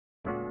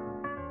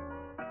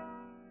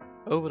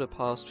Over the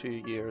past few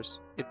years,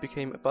 it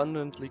became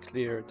abundantly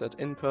clear that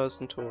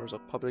in-person tours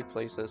of public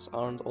places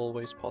aren't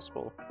always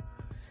possible.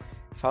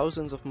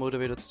 Thousands of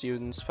motivated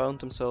students found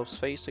themselves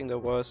facing their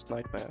worst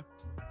nightmare: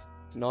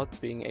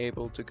 not being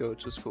able to go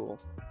to school.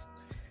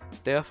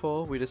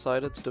 Therefore, we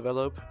decided to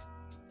develop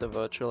the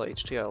Virtual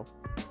HTL.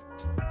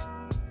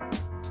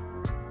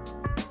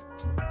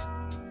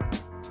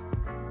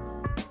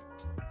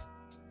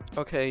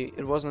 Okay,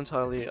 it wasn't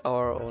entirely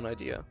our own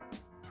idea.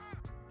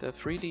 The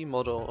 3D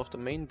model of the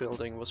main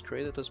building was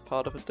created as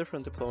part of a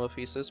different diploma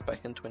thesis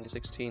back in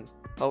 2016.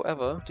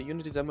 However, the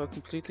Unity demo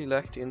completely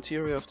lacked the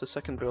interior of the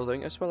second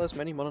building as well as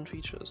many modern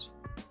features.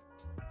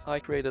 I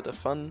created a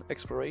fun,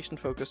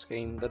 exploration-focused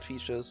game that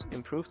features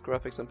improved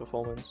graphics and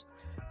performance,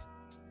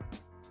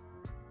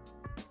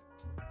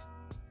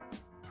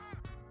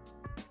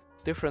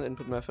 different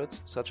input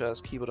methods such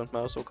as keyboard and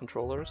mouse or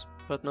controllers,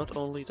 but not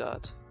only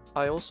that.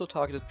 I also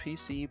targeted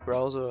PC,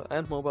 browser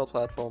and mobile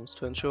platforms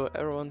to ensure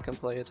everyone can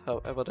play it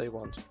however they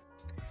want.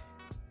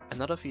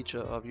 Another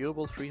feature are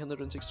viewable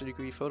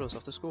 360-degree photos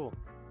of the school.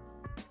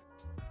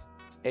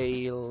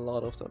 A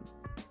lot of them.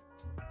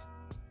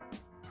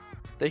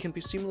 They can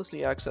be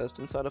seamlessly accessed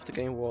inside of the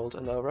game world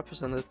and are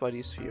represented by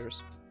these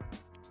spheres.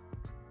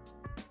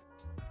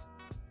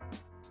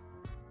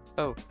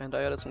 Oh, and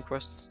I added some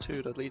quests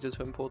too that lead you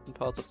to important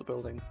parts of the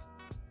building.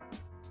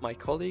 My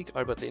colleague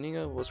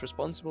Lehninger was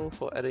responsible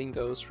for adding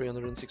those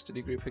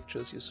 360-degree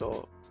pictures you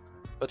saw,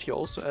 but he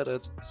also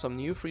added some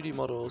new 3D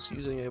models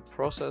using a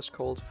process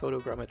called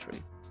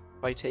photogrammetry.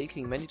 By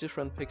taking many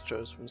different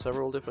pictures from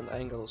several different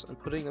angles and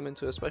putting them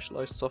into a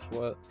specialized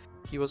software,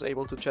 he was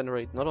able to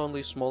generate not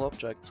only small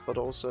objects but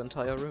also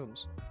entire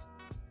rooms.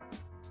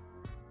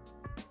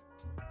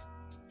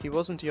 He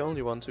wasn't the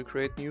only one to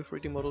create new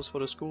 3D models for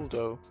the school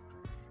though.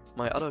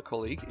 My other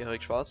colleague,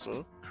 Erik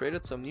Schwarzl,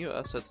 created some new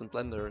assets in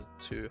Blender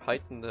to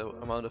heighten the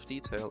amount of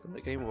detail in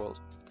the game world.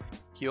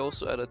 He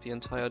also added the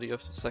entirety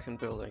of the second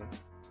building.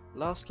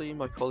 Lastly,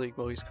 my colleague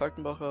Maurice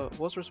Kaltenbacher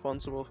was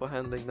responsible for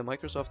handling the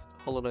Microsoft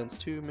HoloLens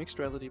 2 mixed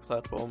reality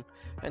platform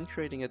and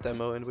creating a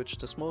demo in which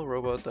the small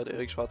robot that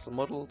Erik Schwarzl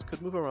modeled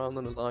could move around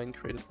on a line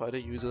created by the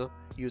user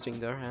using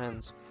their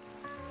hands.